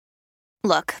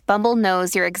Look, Bumble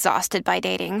knows you're exhausted by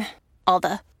dating. All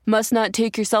the, must not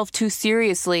take yourself too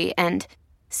seriously, and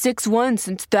 6'1"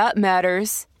 since that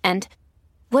matters. And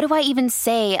what do I even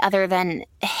say other than,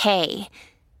 hey?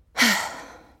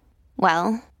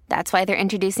 Well, that's why they're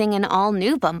introducing an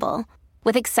all-new Bumble,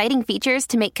 with exciting features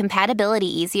to make compatibility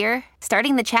easier,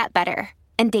 starting the chat better,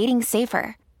 and dating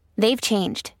safer. They've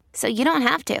changed, so you don't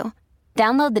have to.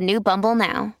 Download the new Bumble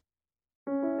now.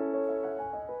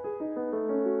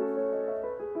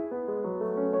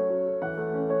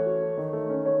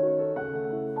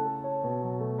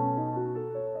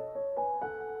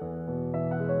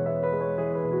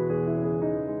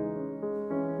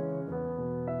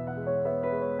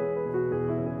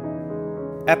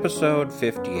 Episode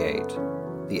 58,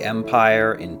 The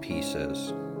Empire in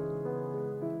Pieces.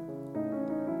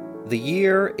 The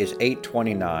year is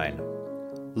 829.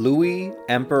 Louis,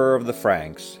 Emperor of the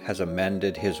Franks, has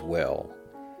amended his will.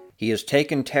 He has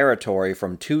taken territory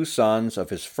from 2 sons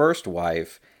of his first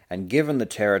wife and given the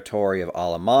territory of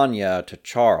Alemannia to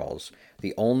Charles,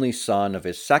 the only son of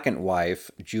his second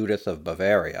wife, Judith of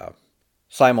Bavaria.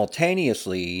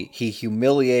 Simultaneously, he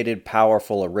humiliated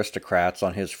powerful aristocrats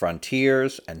on his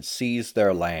frontiers and seized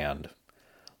their land.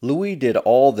 Louis did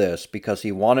all this because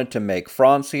he wanted to make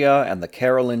Francia and the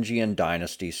Carolingian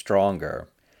dynasty stronger.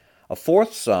 A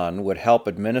 4th son would help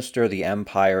administer the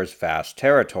empire's vast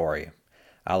territory.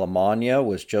 Alemannia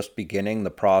was just beginning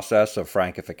the process of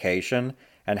Frankification,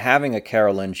 and having a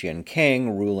Carolingian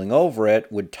king ruling over it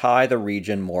would tie the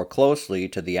region more closely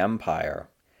to the empire.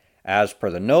 As per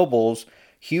the nobles,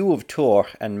 Hugh of Tours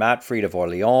and Matfried of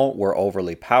Orléans were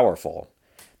overly powerful.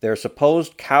 Their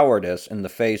supposed cowardice in the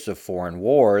face of foreign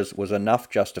wars was enough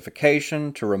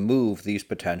justification to remove these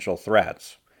potential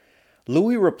threats.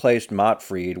 Louis replaced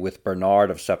Matfried with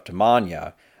Bernard of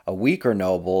Septimania, a weaker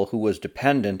noble who was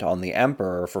dependent on the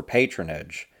emperor for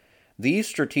patronage. These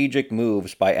strategic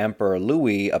moves by Emperor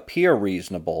Louis appear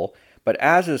reasonable, but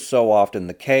as is so often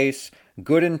the case,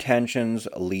 good intentions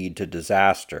lead to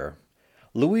disaster.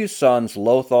 Louis's sons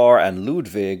Lothar and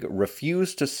Ludwig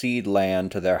refused to cede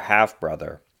land to their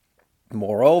half-brother.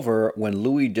 Moreover, when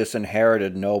Louis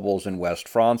disinherited nobles in West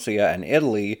Francia and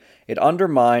Italy, it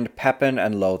undermined Pepin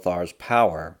and Lothar's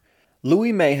power.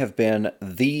 Louis may have been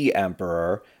the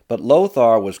emperor, but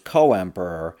Lothar was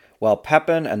co-emperor, while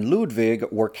Pepin and Ludwig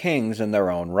were kings in their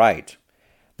own right.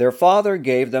 Their father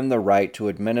gave them the right to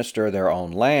administer their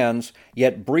own lands,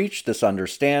 yet breached this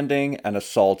understanding and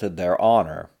assaulted their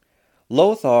honor.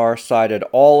 Lothar cited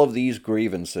all of these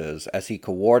grievances as he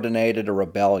coordinated a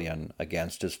rebellion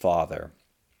against his father.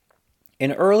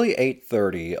 In early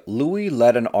 830, Louis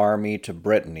led an army to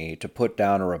Brittany to put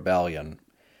down a rebellion.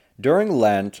 During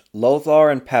Lent, Lothar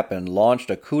and Pepin launched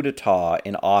a coup d'etat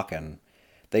in Aachen.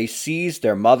 They seized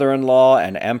their mother-in-law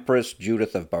and Empress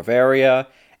Judith of Bavaria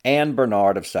and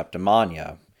Bernard of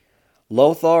Septimania.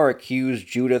 Lothar accused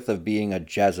Judith of being a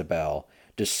Jezebel,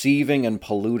 deceiving and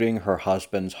polluting her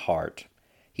husband's heart.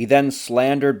 He then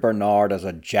slandered Bernard as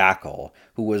a jackal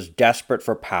who was desperate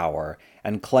for power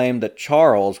and claimed that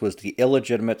Charles was the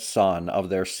illegitimate son of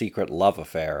their secret love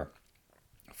affair.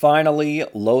 Finally,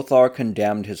 Lothar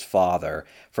condemned his father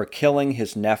for killing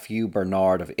his nephew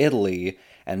Bernard of Italy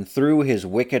and through his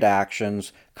wicked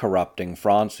actions corrupting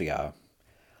Francia.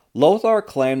 Lothar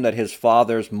claimed that his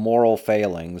father's moral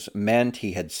failings meant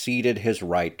he had ceded his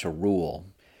right to rule.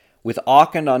 With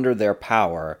Aachen under their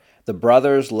power, the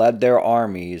brothers led their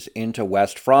armies into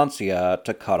West Francia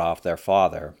to cut off their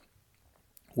father.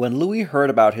 When Louis heard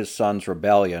about his son's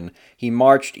rebellion, he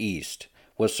marched east,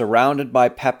 was surrounded by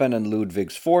Pepin and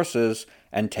Ludwig's forces,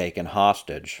 and taken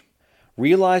hostage.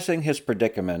 Realizing his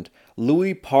predicament,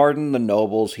 Louis pardoned the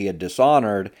nobles he had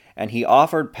dishonored, and he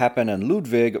offered Pepin and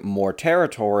Ludwig more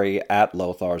territory at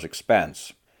Lothar's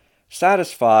expense.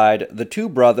 Satisfied, the 2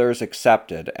 brothers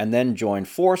accepted and then joined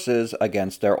forces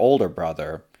against their older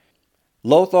brother.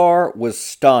 Lothar was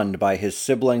stunned by his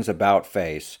siblings'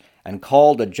 about-face and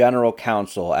called a general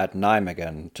council at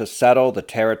Nijmegen to settle the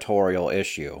territorial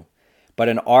issue. But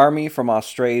an army from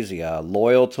Austrasia,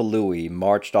 loyal to Louis,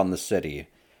 marched on the city.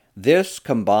 This,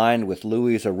 combined with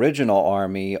Louis's original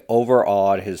army,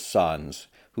 overawed his sons,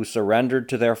 who surrendered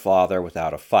to their father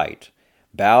without a fight,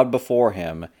 bowed before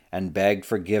him, and begged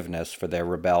forgiveness for their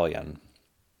rebellion.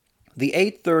 The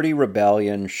 830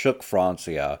 rebellion shook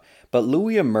Francia, but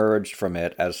Louis emerged from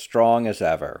it as strong as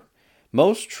ever.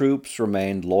 Most troops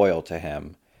remained loyal to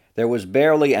him. There was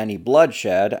barely any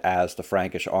bloodshed, as the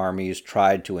Frankish armies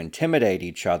tried to intimidate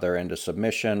each other into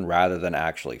submission rather than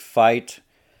actually fight.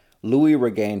 Louis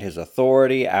regained his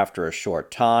authority after a short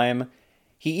time.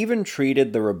 He even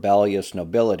treated the rebellious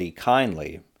nobility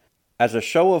kindly. As a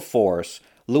show of force,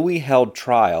 Louis held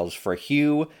trials for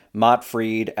Hugh,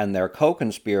 Mottfried, and their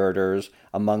co-conspirators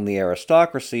among the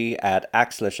aristocracy at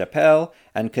Aix-la-Chapelle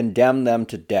and condemned them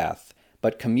to death,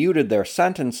 but commuted their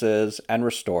sentences and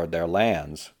restored their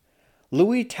lands.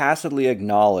 Louis tacitly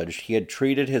acknowledged he had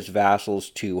treated his vassals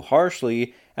too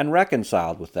harshly and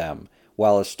reconciled with them,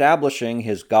 while establishing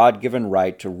his God-given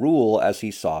right to rule as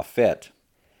he saw fit.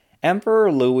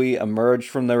 Emperor Louis emerged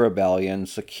from the rebellion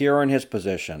secure in his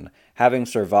position, having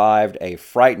survived a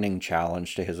frightening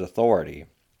challenge to his authority.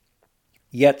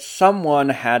 Yet someone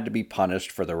had to be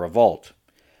punished for the revolt.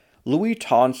 Louis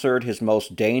tonsured his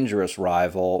most dangerous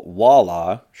rival,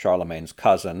 Wala, Charlemagne's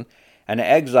cousin, and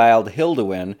exiled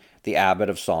Hilduin, the abbot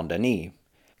of Saint-Denis.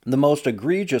 The most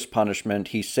egregious punishment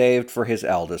he saved for his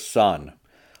eldest son.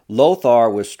 Lothar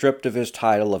was stripped of his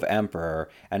title of emperor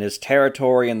and his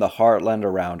territory in the heartland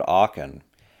around Aachen.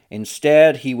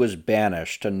 Instead, he was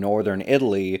banished to northern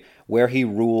Italy, where he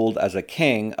ruled as a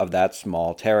king of that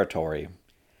small territory.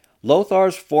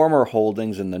 Lothar's former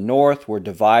holdings in the north were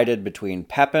divided between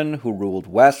Pepin, who ruled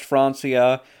West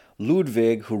Francia,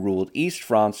 Ludwig, who ruled East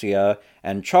Francia,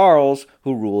 and Charles,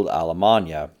 who ruled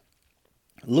Alemannia.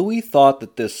 Louis thought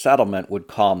that this settlement would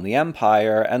calm the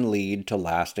empire and lead to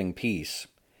lasting peace.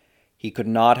 He could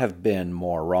not have been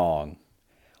more wrong.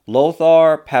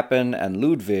 Lothar, Pepin, and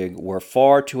Ludwig were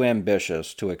far too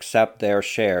ambitious to accept their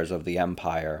shares of the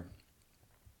empire.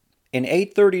 In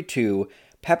 832,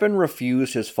 Pepin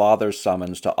refused his father's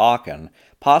summons to Aachen,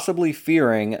 possibly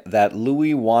fearing that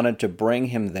Louis wanted to bring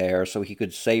him there so he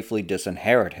could safely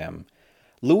disinherit him.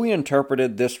 Louis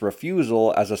interpreted this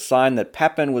refusal as a sign that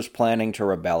Pepin was planning to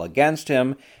rebel against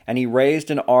him, and he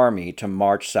raised an army to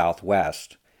march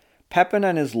southwest. Pepin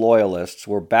and his loyalists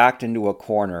were backed into a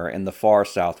corner in the far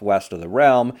southwest of the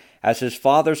realm as his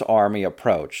father's army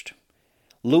approached.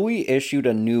 Louis issued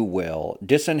a new will,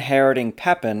 disinheriting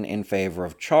Pepin in favor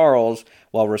of Charles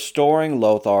while restoring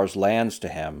Lothar's lands to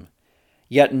him.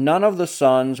 Yet none of the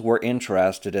sons were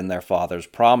interested in their father's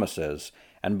promises,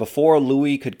 and before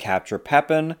Louis could capture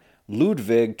Pepin,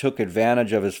 Ludwig took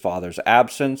advantage of his father's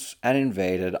absence and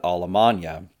invaded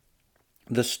Alemannia.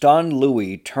 The stunned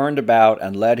Louis turned about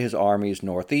and led his armies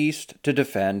northeast to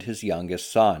defend his youngest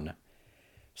son.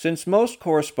 Since most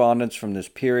correspondence from this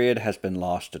period has been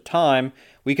lost to time,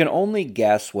 we can only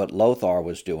guess what Lothar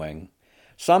was doing.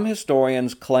 Some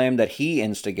historians claim that he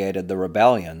instigated the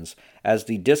rebellions, as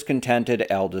the discontented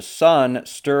eldest son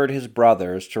stirred his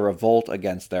brothers to revolt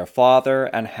against their father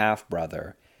and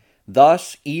half-brother.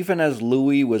 Thus, even as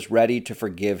Louis was ready to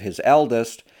forgive his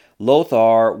eldest,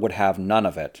 Lothar would have none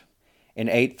of it. In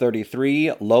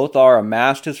 833, Lothar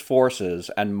amassed his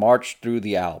forces and marched through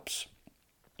the Alps.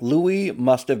 Louis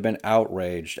must have been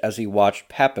outraged as he watched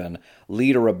Pepin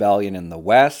lead a rebellion in the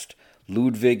west,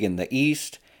 Ludwig in the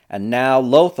east, and now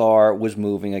Lothar was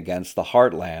moving against the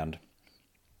heartland.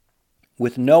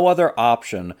 With no other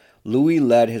option, Louis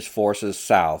led his forces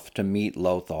south to meet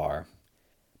Lothar.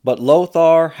 But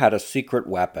Lothar had a secret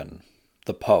weapon,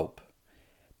 the Pope.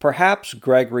 Perhaps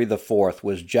Gregory IV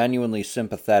was genuinely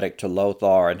sympathetic to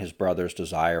Lothar and his brother's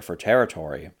desire for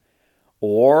territory.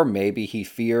 Or maybe he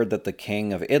feared that the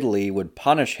king of Italy would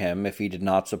punish him if he did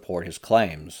not support his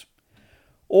claims.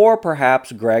 Or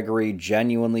perhaps Gregory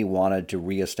genuinely wanted to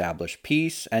re-establish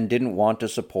peace and didn't want to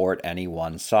support any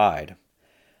one side.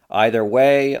 Either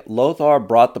way, Lothar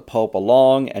brought the Pope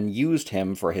along and used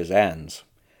him for his ends.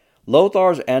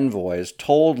 Lothar's envoys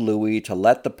told Louis to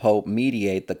let the Pope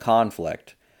mediate the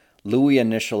conflict. Louis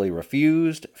initially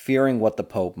refused, fearing what the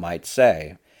Pope might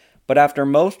say. But after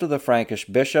most of the Frankish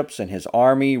bishops in his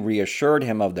army reassured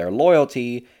him of their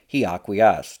loyalty, he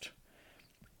acquiesced.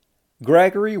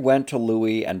 Gregory went to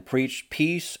Louis and preached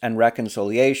peace and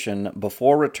reconciliation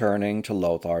before returning to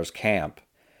Lothar's camp.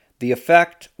 The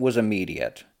effect was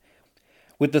immediate.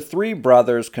 With the three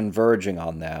brothers converging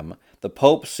on them, the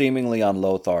Pope seemingly on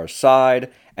Lothar's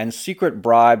side, and secret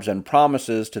bribes and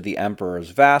promises to the emperor's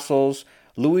vassals,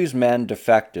 Louis's men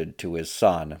defected to his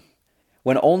son.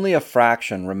 When only a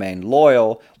fraction remained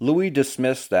loyal, Louis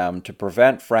dismissed them to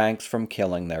prevent Franks from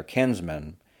killing their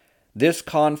kinsmen. This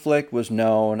conflict was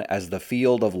known as the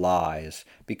Field of Lies,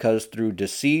 because through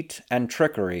deceit and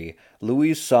trickery,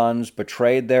 Louis's sons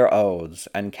betrayed their oaths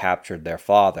and captured their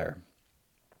father.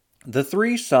 The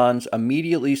three sons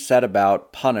immediately set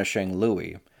about punishing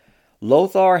Louis.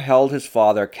 Lothar held his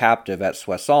father captive at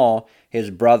Soissons,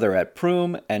 his brother at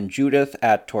Prüm, and Judith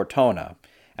at Tortona,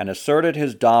 and asserted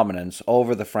his dominance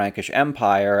over the Frankish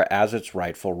Empire as its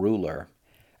rightful ruler.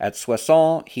 At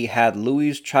Soissons, he had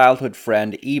Louis's childhood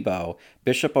friend Ibo,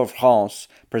 Bishop of Reims,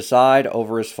 preside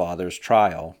over his father's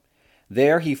trial.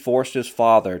 There he forced his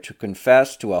father to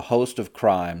confess to a host of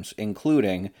crimes,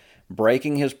 including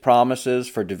breaking his promises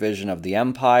for division of the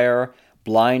empire,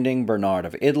 blinding Bernard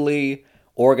of Italy,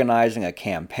 organizing a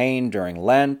campaign during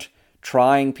Lent,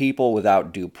 trying people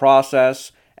without due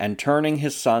process, and turning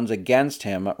his sons against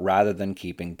him rather than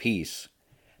keeping peace.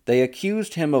 They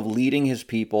accused him of leading his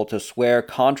people to swear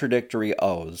contradictory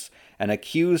oaths, and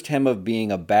accused him of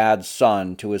being a bad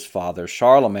son to his father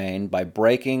Charlemagne by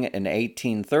breaking an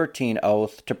 1813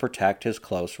 oath to protect his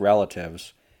close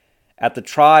relatives. At the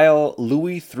trial,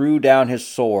 Louis threw down his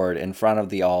sword in front of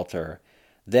the altar.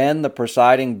 Then the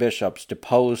presiding bishops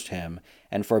deposed him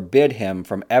and forbid him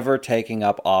from ever taking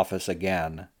up office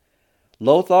again.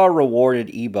 Lothar rewarded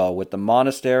Ibo with the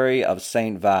monastery of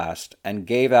St. Vast and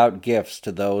gave out gifts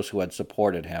to those who had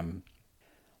supported him.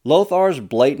 Lothar's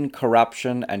blatant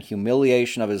corruption and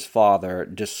humiliation of his father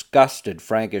disgusted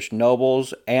Frankish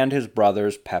nobles and his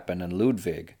brothers Pepin and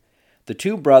Ludwig. The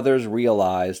two brothers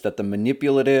realized that the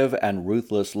manipulative and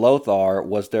ruthless Lothar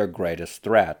was their greatest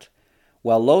threat.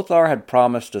 While Lothar had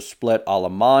promised to split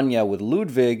Alemannia with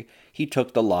Ludwig, he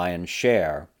took the lion's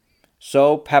share.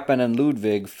 So Pepin and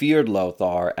Ludwig feared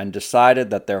Lothar and decided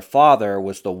that their father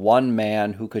was the one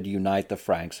man who could unite the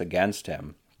Franks against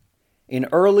him. In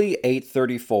early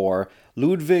 834,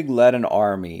 Ludwig led an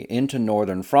army into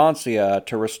northern Francia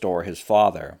to restore his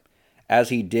father. As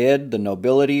he did, the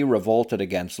nobility revolted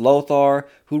against Lothar,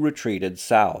 who retreated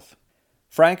south.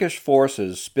 Frankish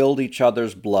forces spilled each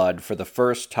other's blood for the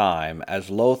first time as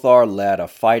Lothar led a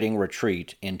fighting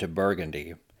retreat into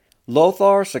Burgundy.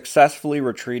 Lothar successfully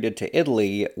retreated to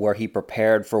Italy, where he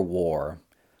prepared for war.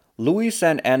 Louis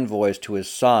sent envoys to his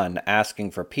son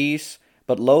asking for peace,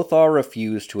 but Lothar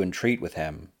refused to entreat with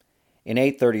him. In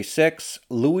 836,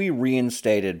 Louis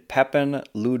reinstated Pepin,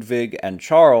 Ludwig, and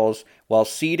Charles while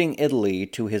ceding Italy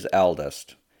to his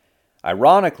eldest.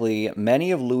 Ironically,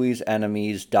 many of Louis's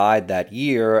enemies died that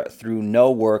year through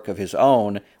no work of his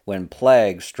own when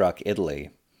plague struck Italy.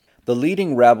 The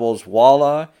leading rebels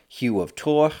Wala, Hugh of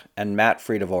Tours, and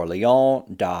Matfried of Orleans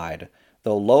died,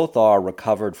 though Lothar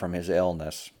recovered from his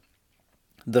illness.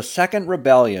 The second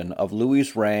rebellion of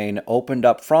Louis's reign opened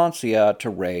up Francia to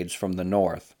raids from the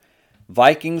north.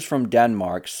 Vikings from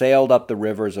Denmark sailed up the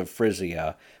rivers of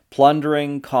Frisia,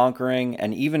 plundering, conquering,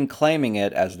 and even claiming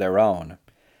it as their own.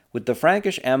 With the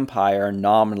Frankish Empire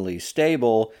nominally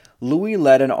stable, Louis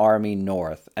led an army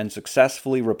north and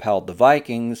successfully repelled the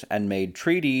Vikings and made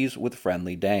treaties with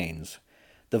friendly Danes.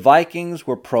 The Vikings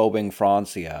were probing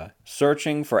Francia,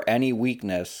 searching for any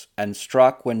weakness, and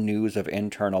struck when news of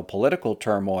internal political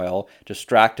turmoil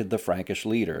distracted the Frankish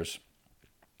leaders.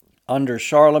 Under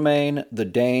Charlemagne, the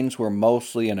Danes were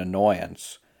mostly an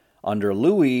annoyance. Under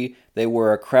Louis, they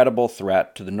were a credible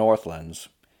threat to the Northlands.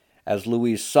 As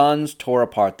Louis's sons tore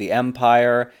apart the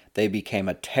empire, they became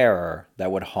a terror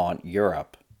that would haunt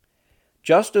Europe.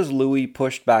 Just as Louis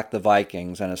pushed back the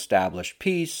Vikings and established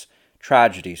peace,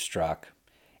 tragedy struck.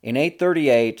 In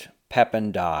 838,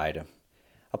 Pepin died.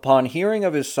 Upon hearing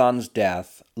of his son's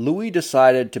death, Louis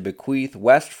decided to bequeath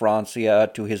West Francia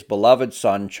to his beloved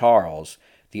son Charles,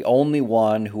 the only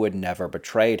one who had never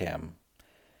betrayed him.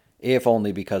 If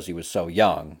only because he was so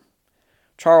young.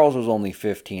 Charles was only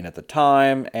 15 at the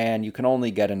time, and you can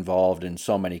only get involved in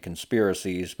so many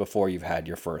conspiracies before you've had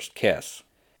your first kiss.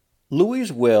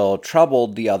 Louis's will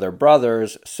troubled the other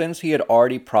brothers since he had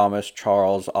already promised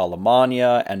Charles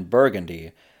Alemannia and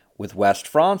Burgundy. With West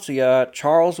Francia,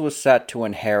 Charles was set to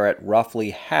inherit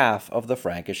roughly half of the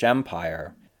Frankish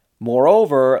Empire.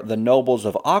 Moreover, the nobles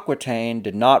of Aquitaine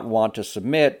did not want to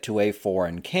submit to a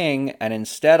foreign king and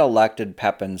instead elected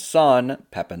Pepin's son,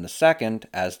 Pepin II,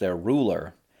 as their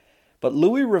ruler. But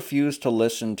Louis refused to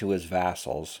listen to his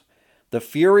vassals. The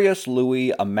furious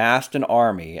Louis amassed an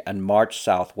army and marched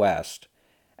southwest.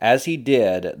 As he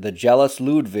did, the jealous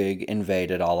Ludwig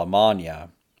invaded Alemannia.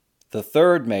 The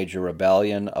third major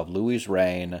rebellion of Louis's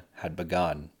reign had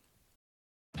begun.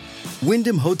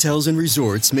 Wyndham Hotels and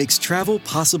Resorts makes travel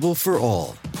possible for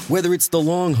all. Whether it's the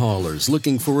long haulers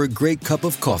looking for a great cup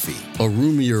of coffee, a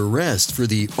roomier rest for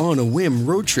the on-a-whim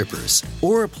road trippers,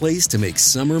 or a place to make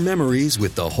summer memories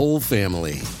with the whole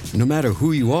family. No matter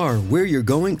who you are, where you're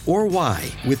going, or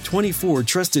why, with 24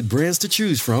 trusted brands to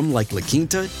choose from like La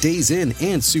Quinta, Days Inn,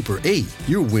 and Super 8,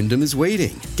 your Wyndham is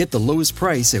waiting. Get the lowest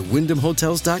price at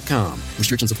WyndhamHotels.com.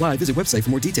 Restrictions apply. Visit website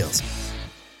for more details.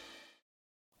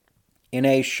 In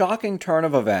a shocking turn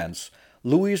of events,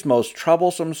 Louis's most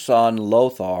troublesome son,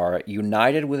 Lothar,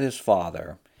 united with his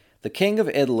father. The King of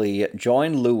Italy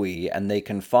joined Louis, and they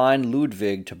confined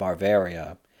Ludwig to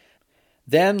Bavaria.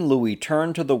 Then Louis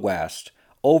turned to the west,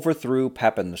 overthrew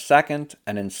Pepin II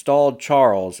and installed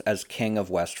Charles as King of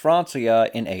West Francia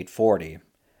in 840.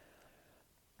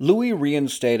 Louis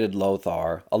reinstated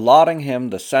Lothar, allotting him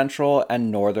the central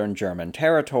and northern German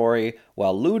territory,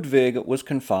 while Ludwig was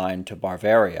confined to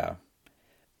Bavaria.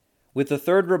 With the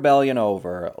Third Rebellion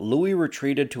over, Louis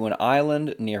retreated to an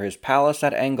island near his palace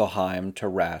at Engelheim to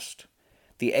rest.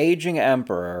 The aging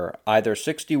emperor, either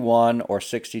 61 or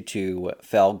 62,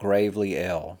 fell gravely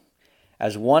ill.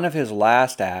 As one of his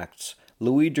last acts,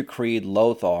 Louis decreed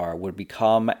Lothar would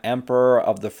become Emperor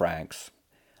of the Franks.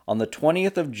 On the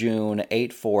 20th of June,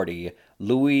 840,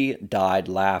 Louis died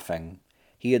laughing.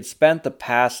 He had spent the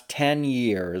past 10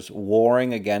 years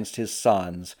warring against his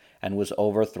sons and was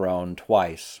overthrown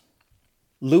twice.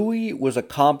 Louis was a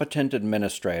competent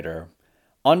administrator.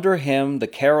 Under him, the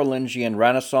Carolingian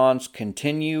Renaissance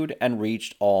continued and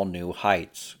reached all new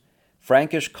heights.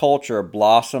 Frankish culture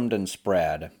blossomed and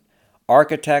spread.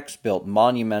 Architects built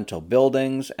monumental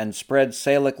buildings and spread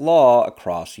Salic law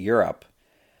across Europe.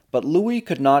 But Louis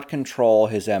could not control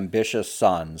his ambitious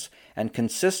sons and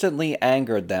consistently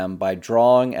angered them by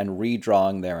drawing and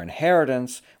redrawing their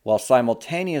inheritance while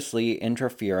simultaneously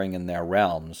interfering in their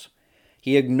realms.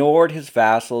 He ignored his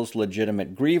vassals'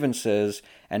 legitimate grievances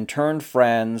and turned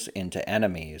friends into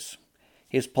enemies.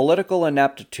 His political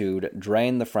ineptitude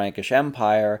drained the Frankish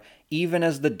Empire even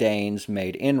as the Danes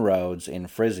made inroads in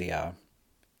Frisia.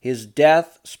 His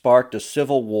death sparked a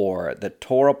civil war that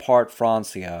tore apart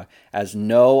Francia as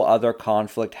no other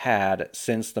conflict had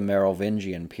since the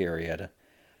Merovingian period.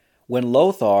 When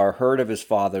Lothar heard of his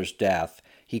father's death,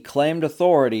 he claimed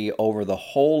authority over the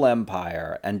whole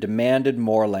empire and demanded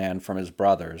more land from his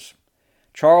brothers.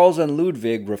 Charles and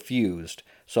Ludwig refused,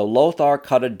 so Lothar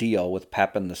cut a deal with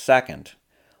Pepin II.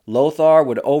 Lothar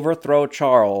would overthrow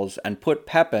Charles and put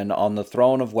Pepin on the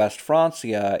throne of West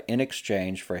Francia in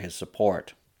exchange for his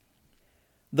support.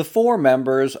 The four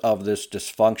members of this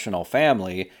dysfunctional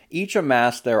family each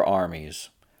amassed their armies.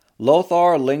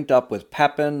 Lothar linked up with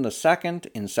Pepin II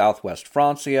in southwest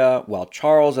Francia, while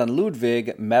Charles and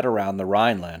Ludwig met around the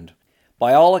Rhineland.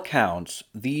 By all accounts,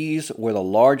 these were the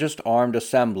largest armed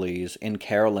assemblies in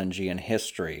Carolingian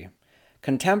history.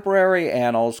 Contemporary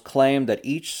annals claim that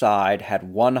each side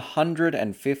had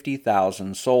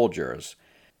 150,000 soldiers.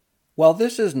 While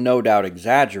this is no doubt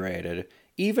exaggerated,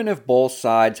 even if both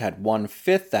sides had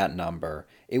 1/5 that number,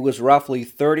 it was roughly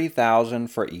 30,000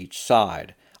 for each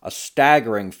side, a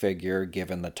staggering figure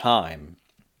given the time.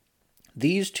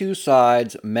 These two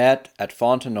sides met at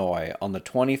Fontenoy on the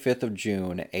 25th of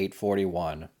June,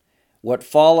 841. What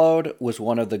followed was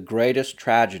one of the greatest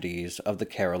tragedies of the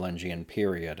Carolingian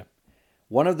period.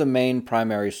 One of the main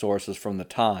primary sources from the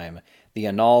time, the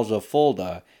Annals of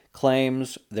Fulda,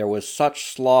 claims there was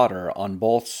such slaughter on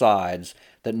both sides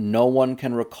that no one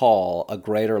can recall a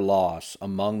greater loss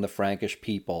among the Frankish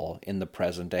people in the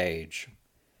present age.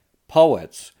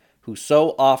 Poets, who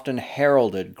so often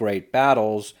heralded great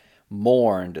battles,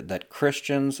 mourned that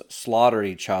Christians slaughtered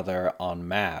each other en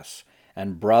masse,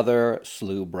 and brother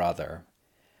slew brother.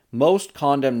 Most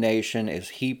condemnation is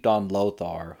heaped on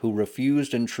Lothar, who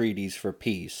refused entreaties for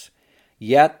peace.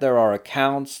 Yet there are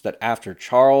accounts that after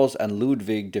Charles and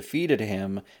Ludwig defeated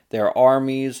him, their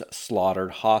armies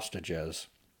slaughtered hostages.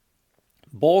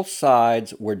 Both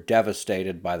sides were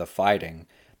devastated by the fighting,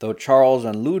 though Charles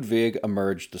and Ludwig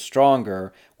emerged the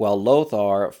stronger, while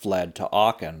Lothar fled to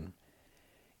Aachen.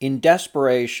 In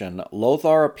desperation,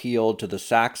 Lothar appealed to the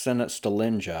Saxon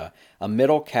Stolingen, a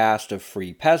middle caste of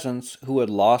free peasants who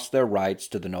had lost their rights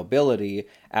to the nobility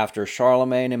after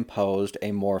Charlemagne imposed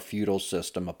a more feudal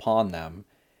system upon them.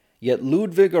 Yet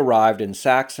Ludwig arrived in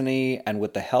Saxony and,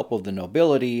 with the help of the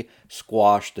nobility,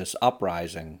 squashed this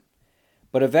uprising.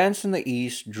 But events in the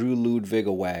east drew Ludwig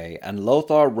away, and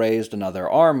Lothar raised another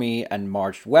army and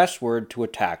marched westward to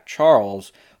attack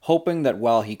Charles, hoping that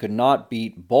while he could not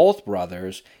beat both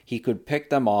brothers, he could pick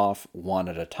them off one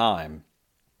at a time.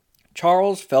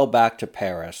 Charles fell back to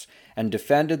Paris and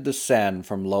defended the Seine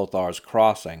from Lothar's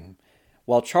crossing.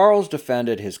 While Charles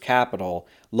defended his capital,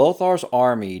 Lothar's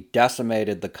army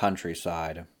decimated the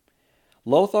countryside.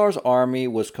 Lothar's army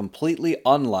was completely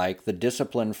unlike the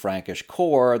disciplined Frankish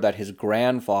corps that his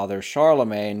grandfather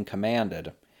Charlemagne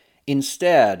commanded.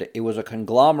 Instead, it was a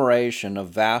conglomeration of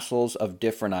vassals of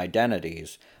different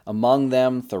identities, among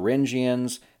them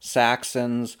Thuringians,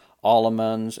 Saxons,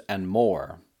 Alamans, and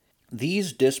more.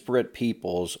 These disparate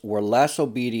peoples were less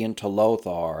obedient to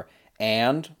Lothar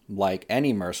and, like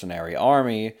any mercenary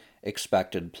army,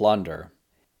 expected plunder.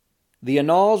 The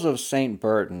Annals of St.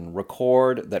 Bertin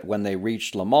record that when they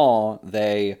reached Le Mans,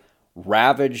 they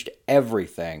ravaged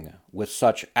everything with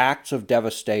such acts of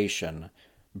devastation,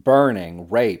 burning,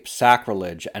 rape,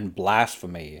 sacrilege, and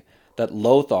blasphemy, that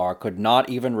Lothar could not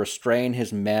even restrain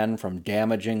his men from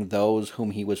damaging those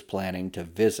whom he was planning to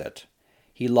visit.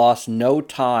 He lost no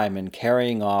time in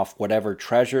carrying off whatever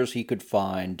treasures he could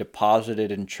find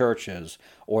deposited in churches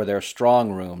or their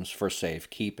strong rooms for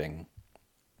safekeeping.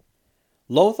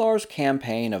 Lothar's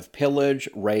campaign of pillage,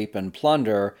 rape, and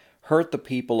plunder hurt the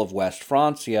people of West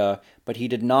Francia, but he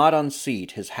did not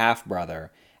unseat his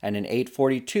half-brother, and in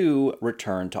 842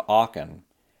 returned to Aachen.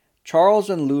 Charles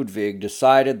and Ludwig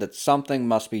decided that something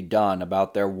must be done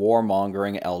about their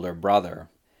warmongering elder brother.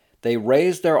 They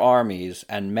raised their armies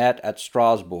and met at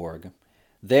Strasbourg.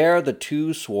 There the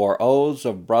two swore oaths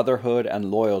of brotherhood and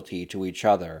loyalty to each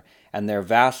other, and their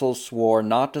vassals swore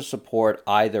not to support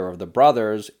either of the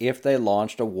brothers if they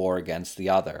launched a war against the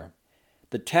other.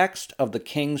 The text of the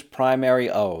king's primary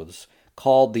oaths,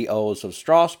 called the Oaths of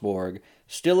Strasbourg,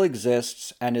 still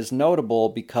exists and is notable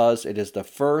because it is the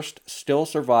first still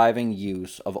surviving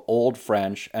use of Old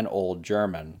French and Old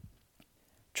German.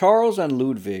 Charles and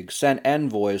Ludwig sent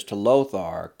envoys to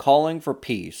Lothar calling for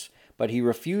peace, but he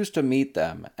refused to meet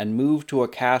them and moved to a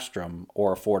castrum,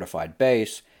 or a fortified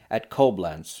base, at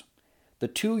Koblenz. The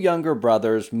two younger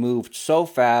brothers moved so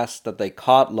fast that they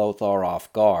caught Lothar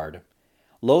off guard.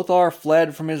 Lothar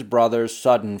fled from his brother's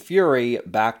sudden fury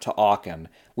back to Aachen,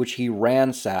 which he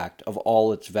ransacked of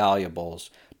all its valuables,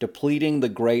 depleting the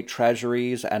great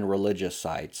treasuries and religious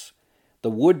sites. The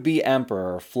would-be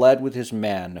emperor fled with his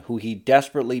men, who he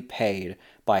desperately paid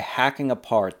by hacking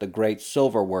apart the great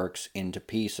silver works into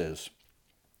pieces.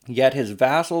 Yet his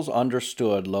vassals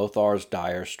understood Lothar's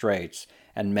dire straits,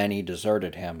 and many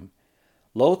deserted him.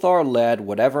 Lothar led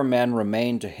whatever men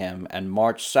remained to him and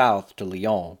marched south to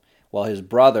Lyon, while his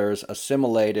brothers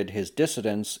assimilated his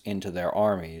dissidents into their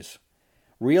armies.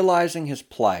 Realizing his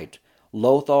plight,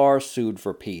 Lothar sued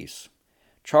for peace.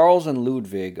 Charles and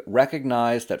Ludwig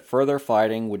recognized that further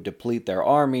fighting would deplete their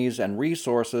armies and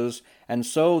resources, and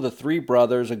so the three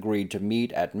brothers agreed to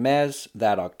meet at Metz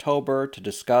that October to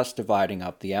discuss dividing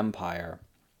up the empire.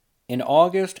 In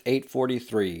August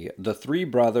 843, the three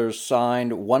brothers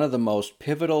signed one of the most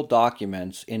pivotal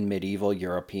documents in medieval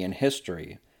European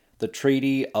history, the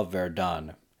Treaty of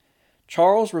Verdun.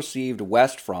 Charles received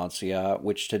West Francia,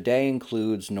 which today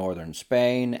includes northern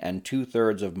Spain and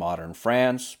two-thirds of modern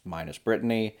France, minus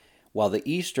Brittany, while the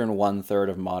eastern one-third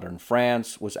of modern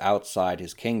France was outside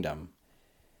his kingdom.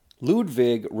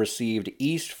 Ludwig received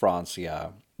East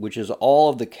Francia, which is all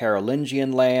of the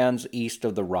Carolingian lands east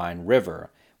of the Rhine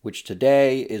River, which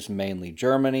today is mainly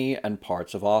Germany and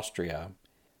parts of Austria.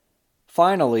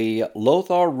 Finally,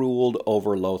 Lothar ruled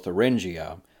over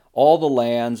Lotharingia, all the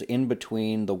lands in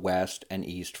between the West and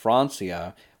East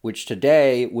Francia, which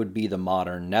today would be the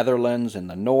modern Netherlands in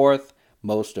the north,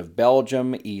 most of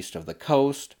Belgium east of the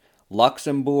coast,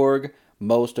 Luxembourg,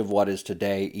 most of what is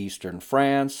today eastern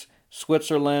France,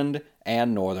 Switzerland,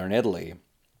 and northern Italy.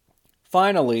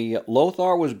 Finally,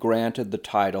 Lothar was granted the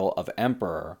title of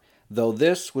emperor, though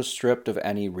this was stripped of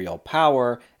any real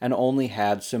power and only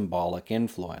had symbolic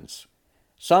influence.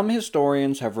 Some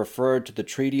historians have referred to the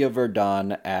Treaty of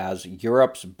Verdun as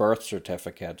Europe's birth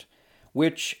certificate,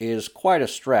 which is quite a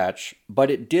stretch,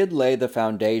 but it did lay the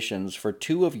foundations for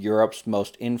two of Europe's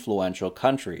most influential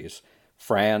countries,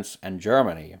 France and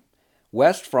Germany.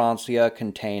 West Francia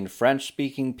contained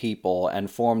French-speaking people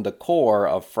and formed the core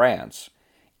of France.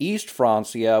 East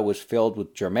Francia was filled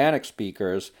with Germanic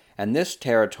speakers, and this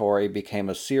territory became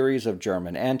a series of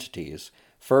German entities,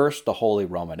 first the Holy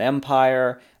Roman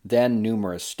Empire, then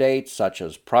numerous states such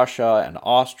as Prussia and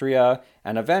Austria,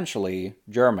 and eventually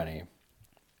Germany.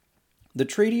 The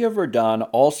Treaty of Verdun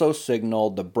also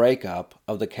signaled the breakup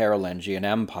of the Carolingian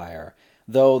Empire,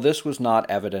 though this was not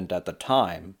evident at the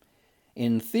time.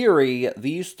 In theory,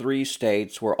 these three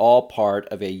states were all part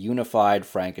of a unified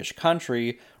Frankish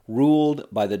country ruled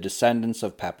by the descendants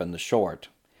of Pepin the Short.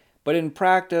 But in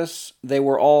practice, they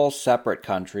were all separate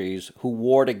countries who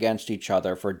warred against each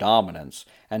other for dominance,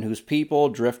 and whose people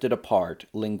drifted apart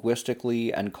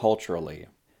linguistically and culturally.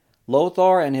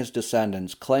 Lothar and his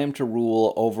descendants claimed to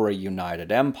rule over a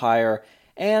united empire,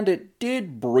 and it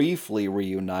did briefly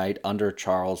reunite under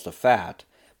Charles the Fat,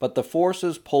 but the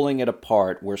forces pulling it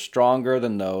apart were stronger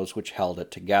than those which held it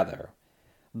together.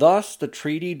 Thus, the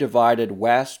treaty divided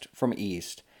west from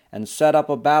east, and set up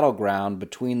a battleground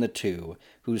between the two,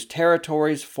 whose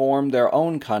territories formed their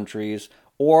own countries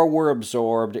or were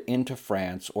absorbed into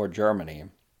France or Germany.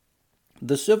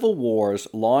 The civil wars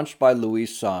launched by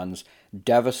Louis's sons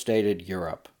devastated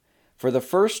Europe. For the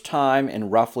first time in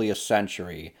roughly a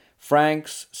century,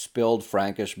 Franks spilled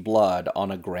Frankish blood on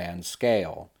a grand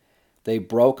scale. They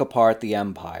broke apart the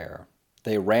empire.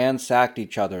 They ransacked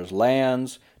each other's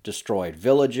lands, destroyed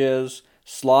villages,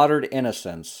 slaughtered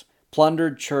innocents,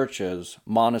 plundered churches,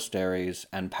 monasteries,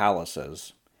 and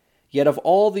palaces. Yet of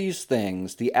all these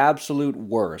things, the absolute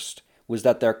worst was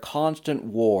that their constant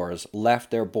wars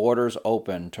left their borders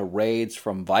open to raids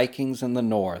from Vikings in the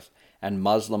north and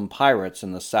Muslim pirates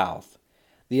in the south.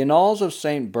 The Annals of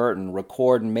St. Bertin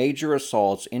record major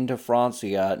assaults into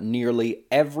Francia nearly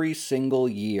every single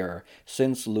year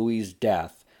since Louis's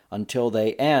death, until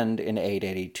they end in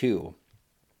 882.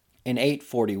 In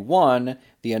 841,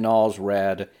 the Annals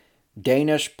read,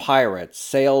 "Danish pirates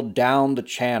sailed down the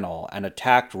Channel and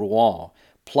attacked Rouen,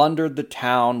 plundered the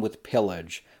town with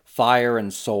pillage, fire,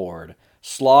 and sword,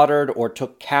 slaughtered or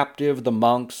took captive the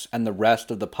monks and the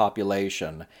rest of the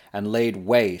population, and laid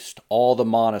waste all the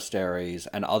monasteries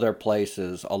and other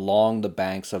places along the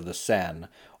banks of the Seine,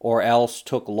 or else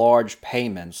took large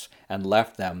payments and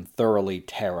left them thoroughly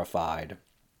terrified."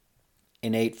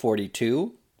 In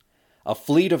 842, a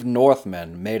fleet of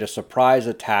Northmen made a surprise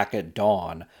attack at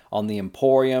dawn on the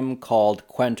emporium called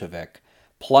Quentovic,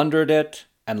 plundered it,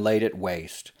 and laid it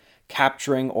waste,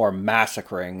 capturing or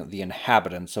massacring the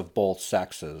inhabitants of both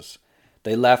sexes.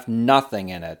 They left nothing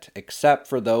in it except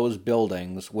for those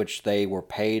buildings which they were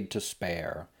paid to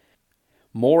spare.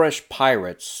 Moorish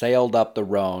pirates sailed up the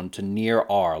Rhone to near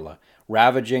Arles,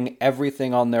 ravaging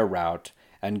everything on their route,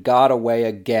 and got away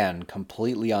again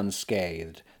completely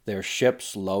unscathed, their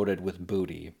ships loaded with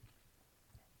booty.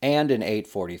 And in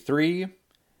 843,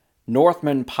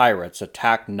 Northman pirates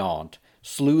attacked Nantes,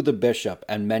 slew the bishop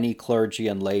and many clergy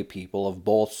and lay people of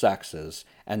both sexes,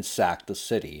 and sacked the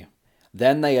city.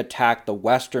 Then they attacked the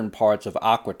western parts of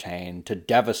Aquitaine to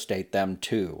devastate them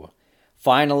too.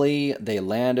 Finally, they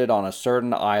landed on a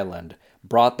certain island,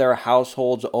 brought their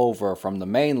households over from the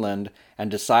mainland,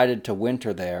 and decided to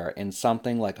winter there in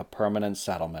something like a permanent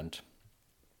settlement.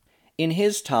 In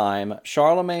his time,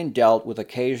 Charlemagne dealt with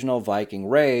occasional Viking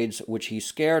raids, which he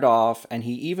scared off, and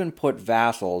he even put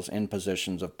vassals in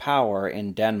positions of power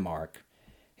in Denmark.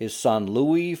 His son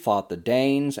Louis fought the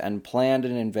Danes and planned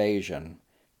an invasion.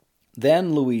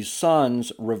 Then Louis's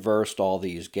sons reversed all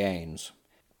these gains.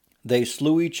 They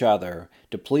slew each other,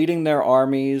 depleting their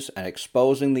armies and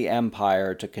exposing the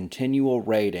empire to continual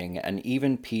raiding and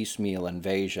even piecemeal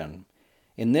invasion.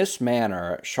 In this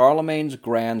manner, Charlemagne's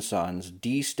grandsons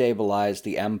destabilized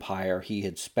the empire he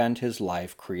had spent his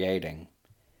life creating.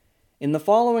 In the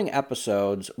following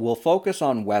episodes, we'll focus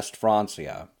on West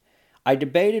Francia. I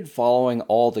debated following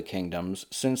all the kingdoms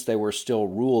since they were still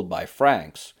ruled by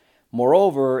Franks.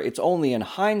 Moreover, it's only in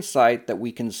hindsight that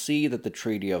we can see that the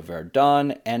Treaty of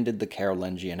Verdun ended the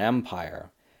Carolingian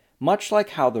Empire. Much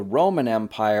like how the Roman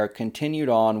Empire continued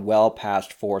on well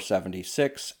past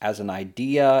 476 as an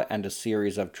idea and a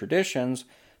series of traditions,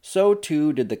 so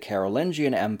too did the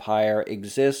Carolingian Empire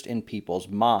exist in people's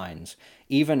minds,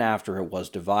 even after it was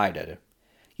divided.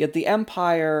 Yet the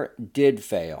empire did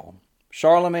fail.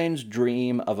 Charlemagne's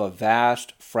dream of a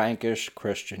vast Frankish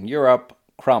Christian Europe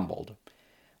crumbled.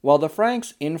 While the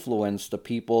Franks influenced the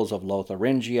peoples of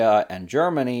Lotharingia and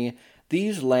Germany,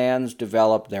 these lands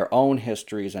developed their own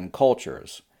histories and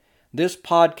cultures. This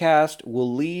podcast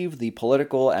will leave the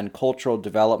political and cultural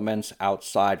developments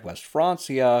outside West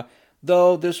Francia,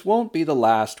 though this won't be the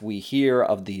last we hear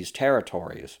of these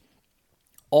territories.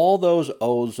 All those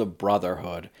oaths of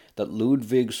brotherhood that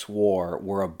Ludwig swore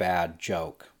were a bad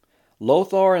joke.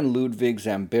 Lothar and Ludwig's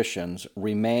ambitions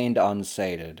remained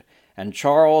unsated, and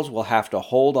Charles will have to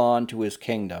hold on to his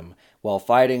kingdom while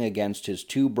fighting against his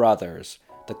two brothers,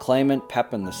 the claimant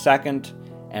Pepin II,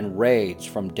 and raids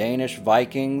from Danish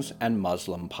Vikings and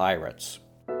Muslim pirates.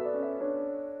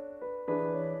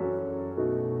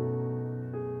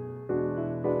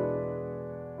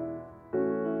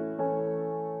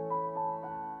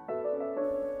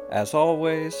 As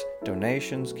always,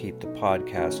 donations keep the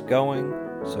podcast going,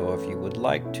 so if you would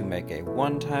like to make a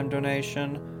one-time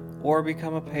donation or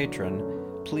become a patron,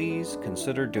 please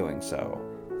consider doing so.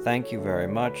 Thank you very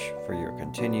much for your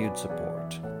continued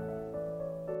support.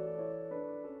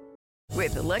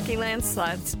 With the Lucky Land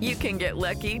Slots, you can get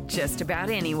lucky just about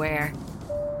anywhere.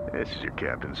 This is your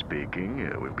captain speaking.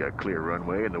 We've got clear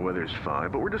runway and the weather's fine,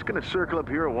 but we're just going to circle up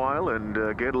here a while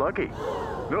and get lucky.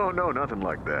 No, nothing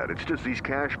like that. It's just these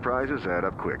cash prizes add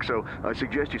up quick. So I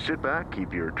suggest you sit back,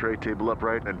 keep your tray table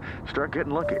upright, and start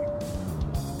getting lucky.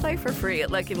 Play for free at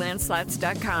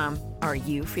LuckyLandSlots.com. Are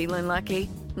you feeling lucky?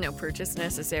 No purchase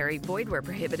necessary. Void where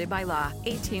prohibited by law.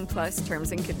 18+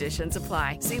 terms and conditions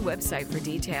apply. See website for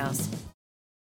details.